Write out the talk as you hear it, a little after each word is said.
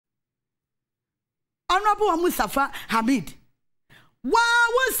Honorable Mustapha Abdul-Hamid. Why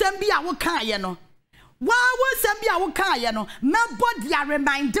was Sambia Wakayano? Why was Sambia Wakayano? My body are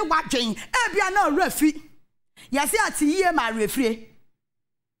reminded watching every no referee. Yes, I see here my referee.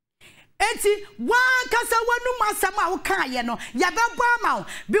 Eti one kasa wanu masama Wakayano, Yabama,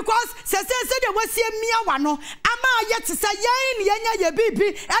 because said there was a mere one. Ama yet to say, Yan, baby,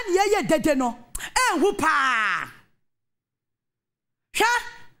 and ye dedeno. And whoopa. Ha!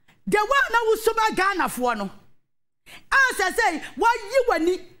 The one who was so my Ghana for no. As I say, why you were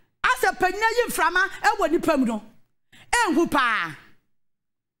ni as a penny from a when you permuno. And whoopa.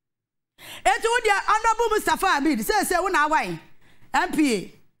 It would your honorable Mustapha Abdul says, when I wine.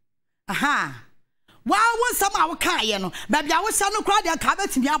 MP. Aha. Why was some our Kayano? Baby, I was son of crowd and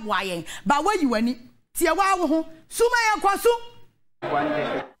covered to me up wine. But where you went, see a wow, Suma and Kwasu.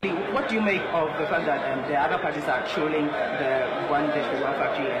 What do you make of the fact that the other parties are trolling the one district, one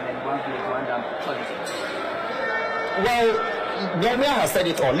factory, and then one village, one dam policy? Well, Gomea has said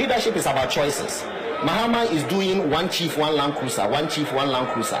it all. Leadership is about choices. Mahama is doing one chief, one land cruiser, one chief, one land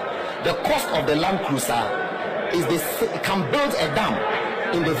cruiser. The cost of the land cruiser is can build a dam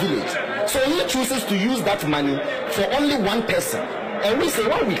in the village. So he chooses to use that money for only one person. And we say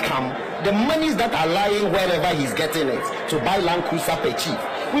when we come, the monies that are lying wherever he's getting it to buy land cruiser per chief,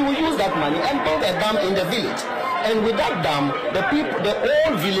 we will use that money and build a dam in the village. And with that dam, the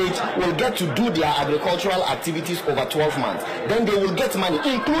whole village will get to do their agricultural activities over 12 months. Then they will get money,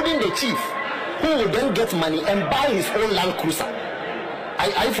 including the chief, who will then get money and buy his own land cruiser.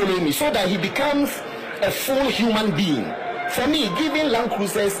 I follow me, so that he becomes a full human being. For me, giving land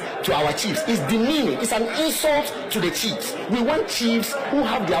cruisers to our chiefs is demeaning. It's an insult to the chiefs. We want chiefs who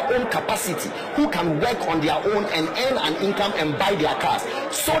have their own capacity, who can work on their own and earn an income and buy their cars,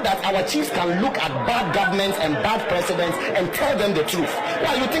 so that our chiefs can look at bad governments and bad presidents and tell them the truth.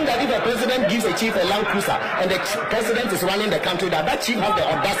 Now, you think that if a president gives a chief a land cruiser and the president is running the country, that chief has the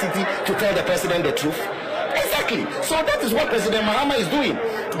audacity to tell the president the truth? Exactly. So that is what President Mahama is doing.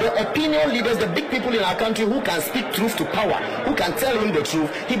 The opinion leaders, the big people in our country who can speak truth to power, who can tell him the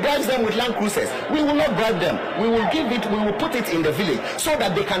truth, he bribes them with land cruisers. We will not bribe them. We will give it, we will put it in the village so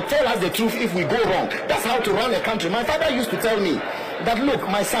that they can tell us the truth if we go wrong. That's how to run a country. My father used to tell me that, look,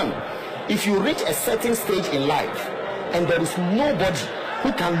 my son, if you reach a certain stage in life and there is nobody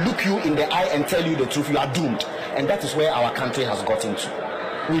who can look you in the eye and tell you the truth, you are doomed. And that is where our country has gotten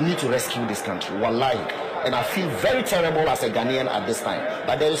to. We need to rescue this country. Wallahi. And I feel very terrible as a Ghanaian at this time.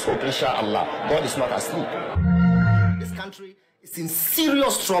 But there is hope, inshallah. God is not asleep. This country is in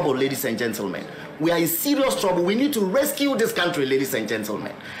serious trouble, ladies and gentlemen. We are in serious trouble. We need to rescue this country, ladies and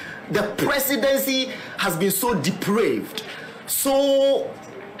gentlemen. The presidency has been so depraved, so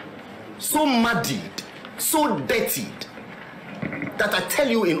muddied, so dirtied, that I tell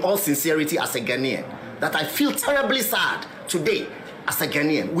you in all sincerity as a Ghanaian, that I feel terribly sad today. As a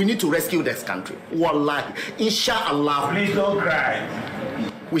Ghanaian, we need to rescue this country. Wallahi, inshallah. Please don't cry.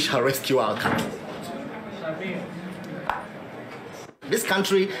 We shall rescue our country. This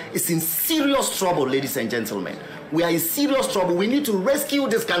country is in serious trouble, ladies and gentlemen. We are in serious trouble. We need to rescue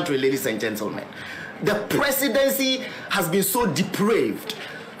this country, ladies and gentlemen. The presidency has been so depraved,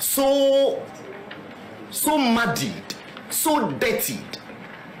 so muddied, so dirtied,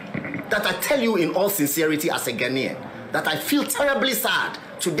 that I tell you in all sincerity as a Ghanaian, that I feel terribly sad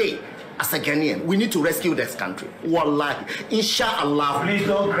today as a Ghanaian. We need to rescue this country. Wallahi, inshallah. Please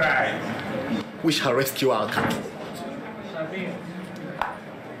don't cry. We shall rescue our country.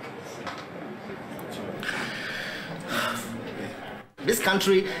 This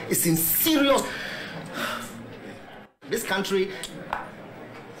country is in serious. This country.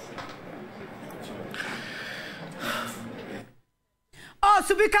 Oh,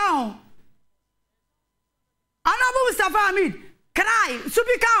 Subikao. Honorable Mustapha Abdul-Hamid, can I?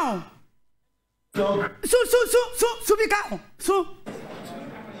 Subikao. Subikao.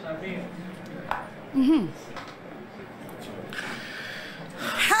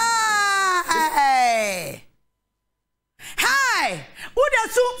 Hey. Hey. Uda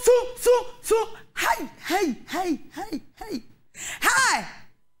Hey. Hey.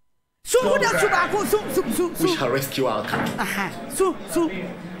 Uda Subako. We shall rescue our country.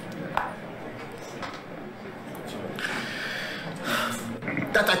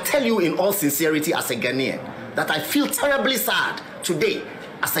 That I tell you in all sincerity as a Ghanaian, that I feel terribly sad today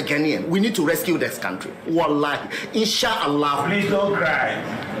as a Ghanaian. We need to rescue this country. Wallahi, inshallah. Please don't cry.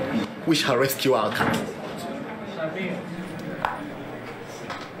 We shall rescue our country.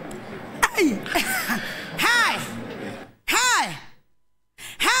 Hey,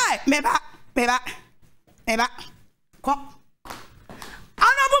 meba.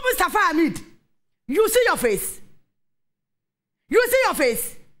 Honorable Mustapha Abdul-Hamid, You see your face. You see your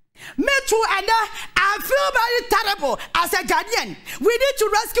face. Me too, and I feel very terrible as a Ghanaian. We need to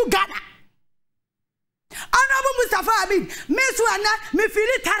rescue Ghana. Honorable Mustapha Abdul-Hamid, me too, and me feel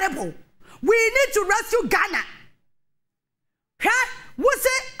it terrible. We need to rescue Ghana. Huh? What say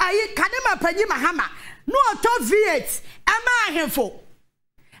I canema penny mahama? No top V8. Am I helpful?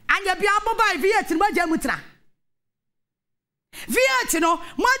 And you be able by V8 in my jamutra. V8, you know,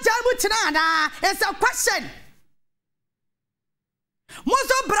 my jamutra. It's a question.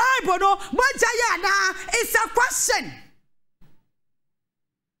 Most of bribe, no, what Jayana is a question.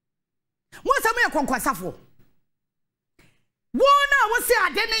 What's a mere conquasafo? One was say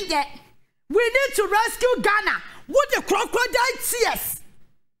I didn't yet. We need to rescue Ghana. What the crocodile tears.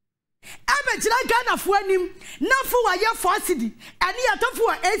 Average Ghana for him, not for a year for city, and yet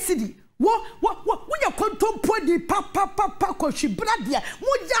for a city. What you contemplate the papa, she bradia,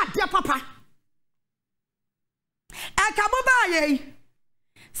 what ya, papa? I come by.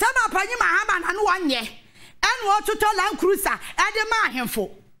 Some are paying my hammer and 1 year, and what to tell Land Cruiser and the man him for.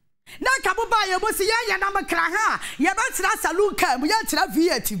 Now, Kabuba, you must see ya number craha, ya bats saloon cam, we are to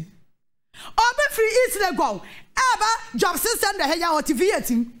VAT. Over 3 years ago, ever job system the hair out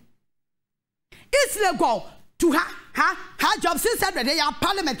VAT. It's legal to ha job system the hair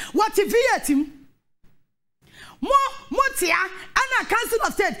parliament, what VAT. More tia, and a council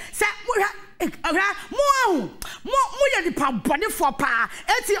of state said, more the body for pa.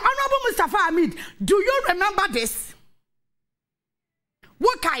 It's the Honorable Mustapha Abdul-Hamid. Do you remember this?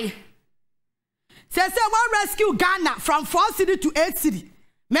 What kind? Says one rescue Ghana from 4 city to 8 city.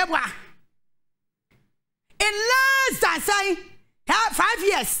 Mebwa. In less than say 5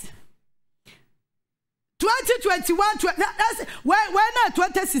 years. 2021, that's when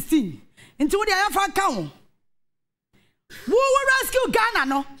 2016. Into the African count. Who will rescue Ghana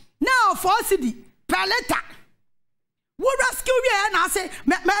no? Now 4 city per letter. Who rescue me and I say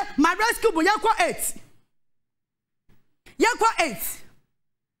my rescue boy yakwa 8. Yakwa 8.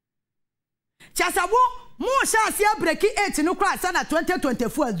 Chasa wo mo sha sia break 8 no kwa sana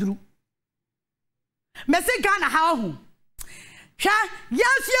 2024 aduru. Me say Ghana how hu. Hwa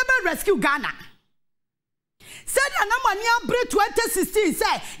yes ye be rescue Ghana. Said anamania break 2016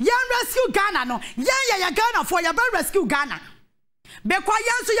 say yan rescue Ghana no. Ya Ghana for ya be rescue Ghana. Because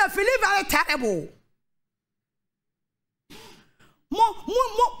yes, you feel very terrible.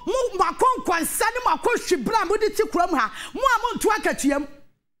 Ma concern ma shibra mo de ti krom ha. Mo amon to akatuam.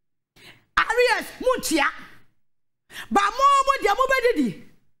 Arias mutia. Ba mo de mo bedidi.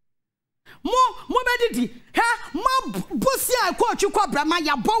 Mo bedidi. Ha ma bosia ko twikwa brama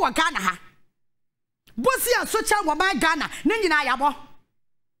ya bo wa Ghana ha. Bosia so cha wa ma Ghana ne nyina ya bo.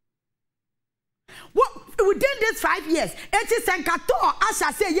 Within these 5 years, it is Sankato, as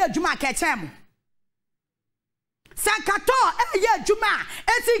I say, Juma Kachem. Sankato, Juma,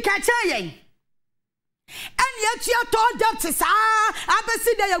 it's Kachay. And yet you told them to say, I be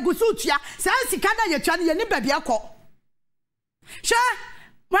see the Yagusutia, says Sikana, your Chani, and Babiako. Sure,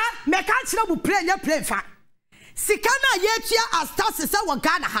 well, Mekachina will play your play for. Sikana Yetia as Tassis our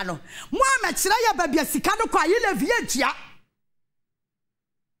Ghana Hano. Mohamed Sraya Baby Sikano Quaila Vietia.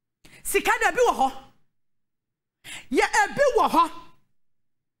 Sikana biwo ya ebiwo ho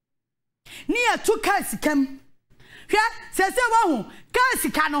ni atuka sikam hwe sese wa hu ka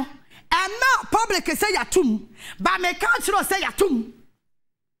sika no ema public say yatum ba me council say yatum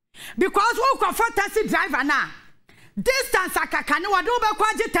because who ko for taxi driver na distance akaka ne wode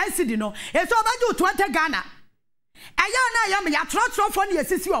obekwaje taxi di no eso obaje 20 Ghana eya na ya me ya trotro for ne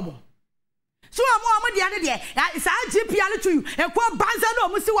yesisi obo. So I'm the other day. It's a GPL to you. A quite banzano,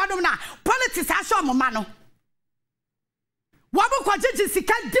 Musi Wadona. Politics are so mamano. Wabu Quaji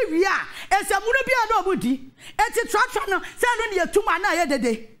Sika Divia. It's a Munabia nobody. It's a truck no send on 2 mana the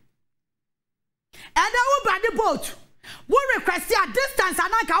day. And I will buy the boat. We request a distance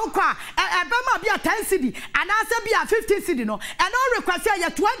and I can a Bama be a 10 city and I say be a 15 city no. And I request ya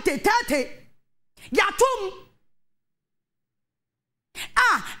 20, 30. Yatum.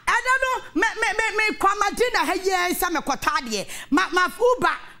 I don't know. Me kwamadina heye sa me kwatade. Ma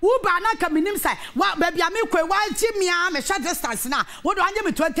Uber na ka minim sai. Wa baby am kwe wa Jimmy me short distance na. Wo do anye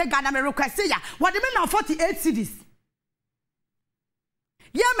me 20 Ghana me request ya. Wo de me na 48 cities.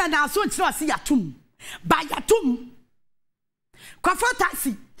 Ye me na so nchira se yatum. Ba yatum. Kwa for taxi.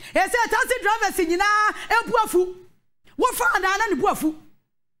 E say taxi drivers nyina ebuafu. Wo fa na na ne buafu.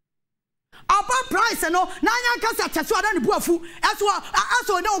 About price no na anya kasa cheso na ne buafu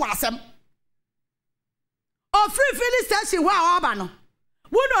aso no wasem o free filling station wa oba no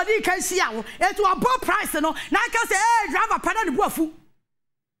wo no di kan sia wo eto about price no na kasa driver pada ne buafu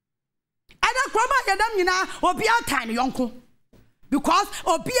ada kwama yedam nyina obia tan yonko because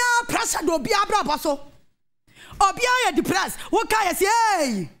obia pressure do obia brabo so obia ye depressed wo ka yes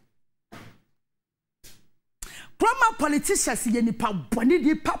hey Grandma politicians ye nipa boni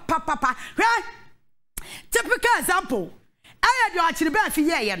di papa hwe typical example aya do achire ba fi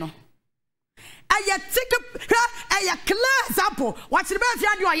ye no aya take aya clear example what the be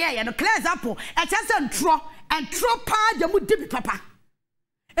fi do ye no clear example e chese ntro pa de mu di papa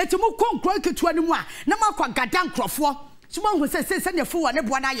etimu konkro ketua ni mu a na makwa gada nkrofo suma hu se ne fo ne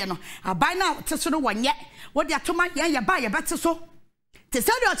bo na ye no aban na teso no wonye wo de atoma ye ba ye bete so te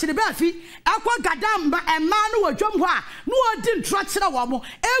se de ochire ba fi akwa gada mba ema no wadwom ho a no odi ntro kire wo mo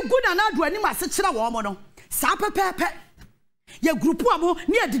egu na do anim ase kire wo mo no sa pepepe ye group amo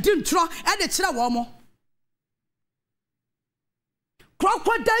ni adidi ntro e de kire wo mo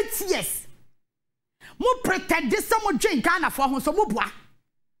crocodile tears mo pretend some drink Ghana for ho so mo boa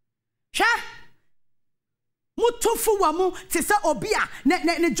hwe mo tofu wa mo te se obia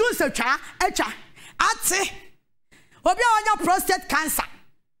ne juice atwa ate obia onya prostate cancer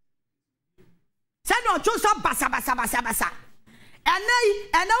se no juice basa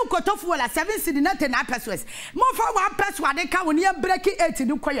ena ukotofu wala 7 cedi 99 pesos mo fa 1 peso ade ka woni e break 8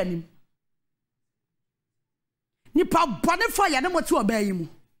 ni koyanim ni pa bone for ya ne mo ti oba yi mu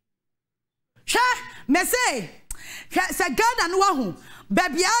hwe me say se Ghana no wa hu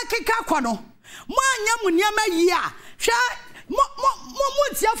baby akeka kono mo anya mu niam yi a hwe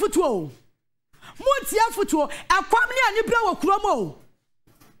mo tia futuo akwam ni ani bra wo krom o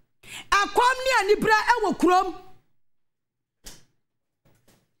akwam ni ani bra e wo krom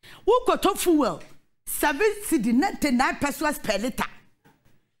wo koto fuel 7 cedi 99 pesos per liter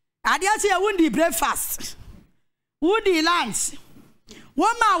ade ase ya wundi breakfast wundi lunch wo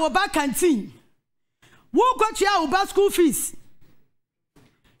ma wo ba canteen wo kwatua wo ba school fees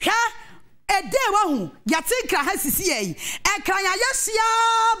hwa a day wa hu yatikra hasisi yi ekran ya yesia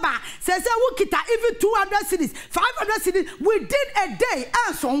ba se wo kita even 200 cedis 500 cedis within a day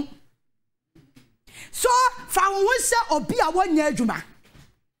anson so fa wo se obi a wonya adwuma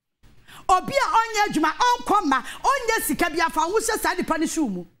obi a onya adwuma onkoma onya sika bia fa wo se sa dipa ne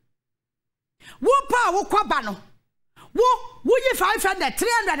shomu wo pa wo kwaba no wo yi 500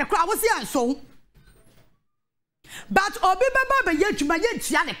 300 kwa wo se anson but obi baba be yedwuma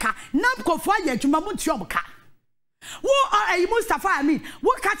yentia ne ka nam kofo yedwuma mu ntiom ka wo Mustapha Abdul-Hamid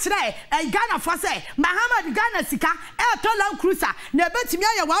wo ka kire Ghana for say Muhammad Ghana sika Land Cruiser na betimi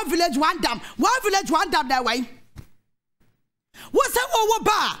aye one village one dam na wai wo se wo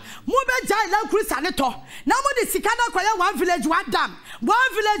ba mo be jai Land Cruiser ne to na mo de sika na koye one village one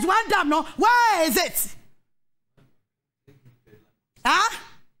dam no where is it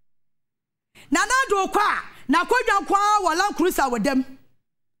na do kwa na kodwan kwa wo Land Cruiser wodam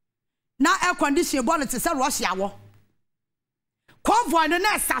na air condition bo no te se Russia wo convoy no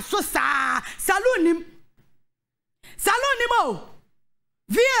na saso sa salonim o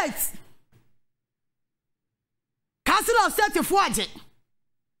V8 Castle of 34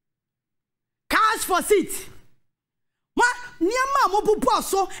 cash for seat ma niama mo bubu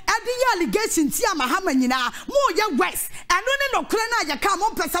so e de allegation ti amahama nyina mo ye west eno ne nokre na ye ka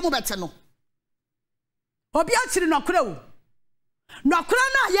mo pesa mo bete no obi a chiri nokre o nokre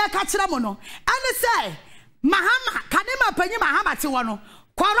na ye ka kire mo no ane say Mahama kanema panyi Mahama ti wono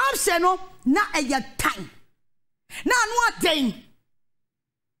corruption no na eye time na anu aden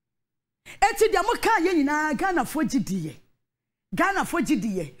eti de mo ka ye nyina Ghana fo gidiye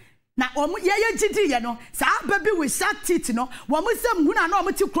na omo ye gidiye no sa baby we Yaa Titi no wo mo sem hu na na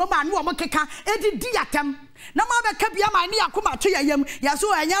omo ti kroma na omo keka edidi yatem na ma be ka bia ma ne yakoma twe yam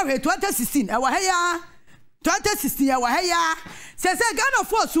yaso anya hwe 2016 e wo he ya 2016 e wo he ya se Ghana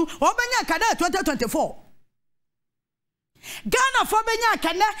fo su obenya ka na 2024 Ghana for benya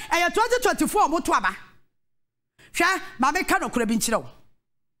kene e 2024 moto aba hwa ma me ka nokora bi nkyere wo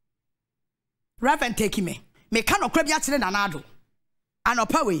Reverend take me ka nokora bi akyere na nado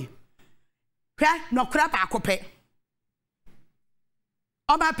anopa we hwa nokora ba akope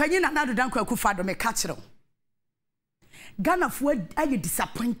oba panyi na nado dan kwa kufa do me ka kyere wo Ghana for are you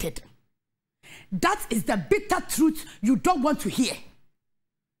disappointed? That is the bitter truth you don't want to hear.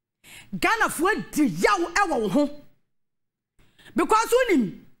 Ghana for di yawo ewo ho because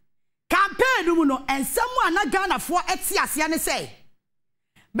unim campaign no no and someone na Ghana for etiase ne say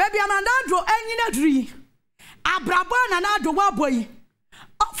baby amandadro anyina duri abrabo na na do waboyi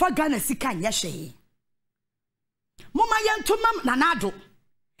ofa Ghana sika nya hwe moma yentoma na nado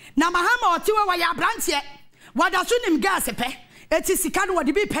na mahama otiwe wa ya branche wada sunim gas pe eti sika no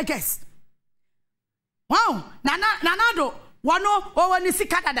wode bi peges wow na nado wono o woni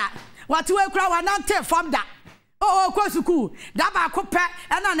sika dada what we cry not take from that. Oh, Kosuku, Daba Cope,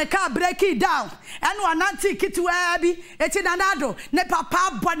 and on the car break it down, and one not take it to Abby, it's in another, ne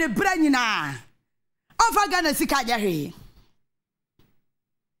papa, bonne brenina. Over Gana Sikajahi.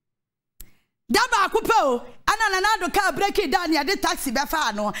 Daba Coupe, and on another car break it down near the taxi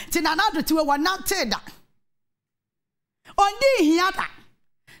befano, till another to one not take that. Ondi hiata,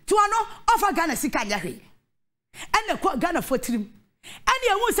 to ano, over Gana Sikajahi. And the quote Gana for trim. And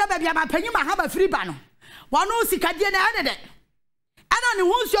you won't say, baby, I'm a penny, I have a free banner. One who see Kadian and it. And on the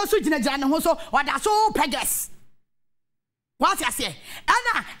ones you're switching a general, so what that's all pegas. What I say?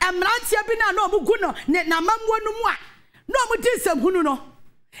 Anna, I'm not Sabina, no Muguno, Netna Mamma, no Mutism Huno.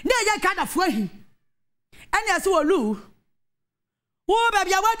 Nay, I can't afford him. And yes, oh, Lou. Oh,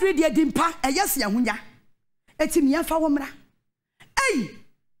 baby, I want ready a dimpa, a yes, Yamunya. It's in Yafa Womra. Hey!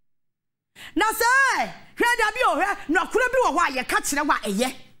 Now, say, here, no, could be a why you catch the why,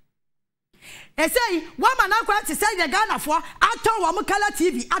 eh? I say, one man I to say the Ghana for I told one color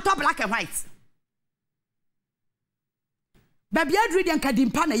TV, I told black and white. Baby, I read and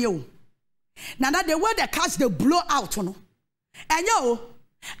Kadimpana you. Now that the word that catch the blow out on. And yo,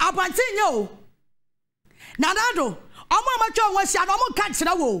 I want to yo. Now that do, I'm was your normal catch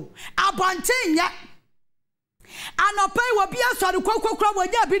the wool. I want to yet. And no pay will be a sort of cocoa crowd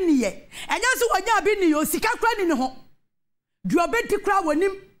when you have been here. And yes, when you have been here, Sika crying in home. Do you bet to crowd with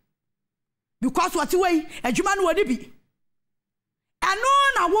him? Because what way a human would be. And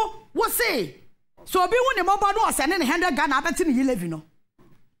no, now what say? So be when the mobile was sending 100 gun up until you live, you know.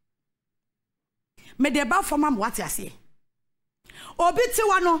 May the bar for mam what I say.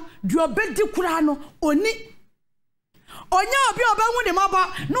 Obitiwano, do a bed to Kurano, oni. Onya be about when the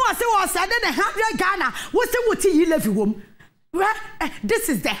mobile, no, I say was sending 100 Ghana. What's the what you live home? Well, this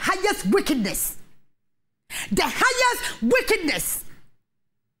is the highest wickedness. The highest wickedness.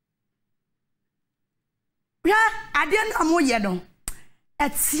 Yeah, I didn't know yet.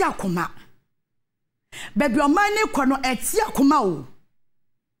 At Siakuma. Baby, your money kono at Siakuma.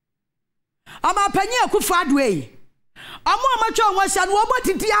 I'm a penny a kufad way. I'm a mature was and what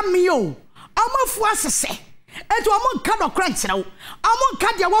did you mean? I'm a force say. And to a monk kind of crunch now. I'm on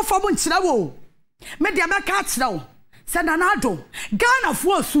Cadia one for months now. Mediama cats now. Send an ado. Ghana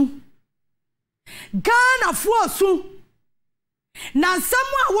for su. Ghana for su. Now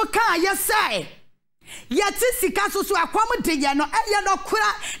someone will can you say. Yet sika so accommodate ya no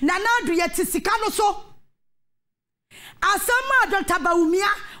kura na na do yet sika no so asama Dr. Baumia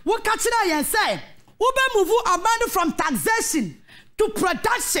wo ka kira yen say wo be move a man from taxation to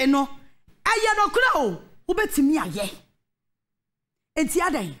production no aye no kura o wo betimi aye enti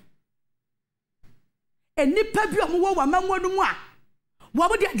adan enipa bi o wo wa mamwo no mu a wo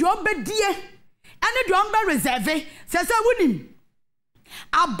mo de do be die ane do be reserve se wonim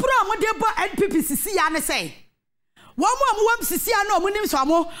Abra mo de bo NPP sisi ya ne say wo mo sisi ya no mo nim so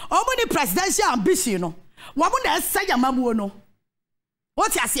mo ni presidential ambition no wo mo na esa yamamuo no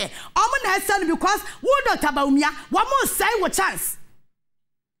what you say mo na esa no because wo Dr. Baumia wo mo say wo chance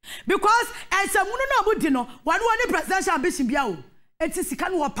because esa munu no mo di no wo ni presidential ambition bia o eti sika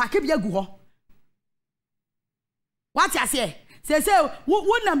no wo pack bia gu ho what you say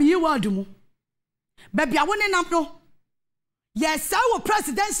wo nam yi world mu ba bia wo ne nam no. Yes, our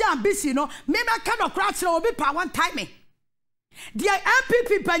presidential ambition, no, maybe I cannot crash or be power one time. The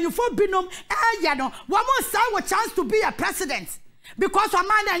MPP Penufo Binum, no, one more sour chance to be a president because of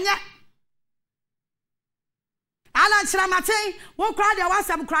man and yet. Alan Shramate, won't cry there was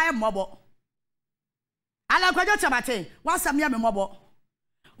some cry mobile. Alan Quadratamate, was some yammy mobile.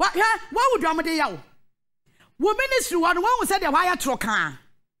 What would you do? Woman ministry one who said the wire trocan.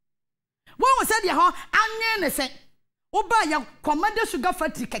 One was said the whole innocent. Oba ya commander sugar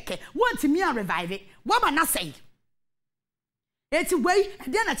fatty keke want me and revive it. What man I say? It's way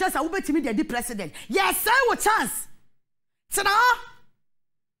then a chance I will bet me the president. Yes, I will chance. Sana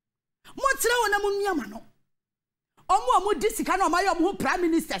what's now on a mumiamano? Omo disicano my prime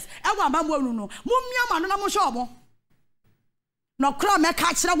ministers. I want my no mumiamano no shobo. No crime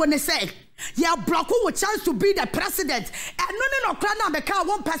catch when they say, yeah, Brocco with chance to be the president. And no crana the car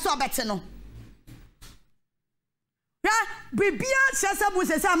one person better no. Bibia Chesa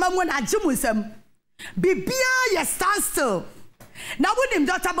Musesa Mamon and Jimusem. Bibia, you stand still. Now, with him,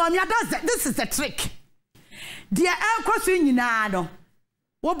 Dr. Baumia does this is the trick. Dear Air Crossing Yinado.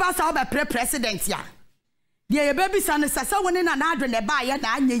 What about our president? Ya? Dear baby son is so one in another in the buyer,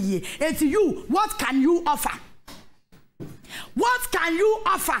 and it's you. What can you offer? What can you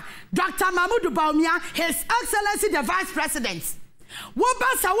offer? Dr. Mahmoud Baumia, His Excellency the Vice President. What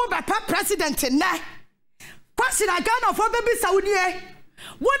about our president in there? Question I got for baby Saudi.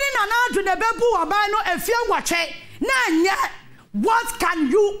 Wouldn't na do ne bebu oban no efie ngwache na nya what can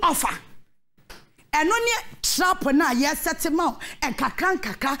you offer eno ne trap na ye settima en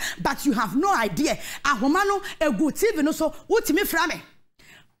kakra but you have no idea ahoma no egu TV no so wotimi fra me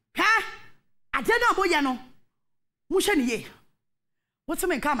ha ade na boye no mu hwe ne ye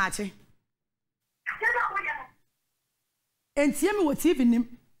wotimi nka maache entie me wo TV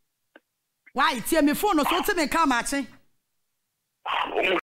nim why tie me phone no so wotimi nka maache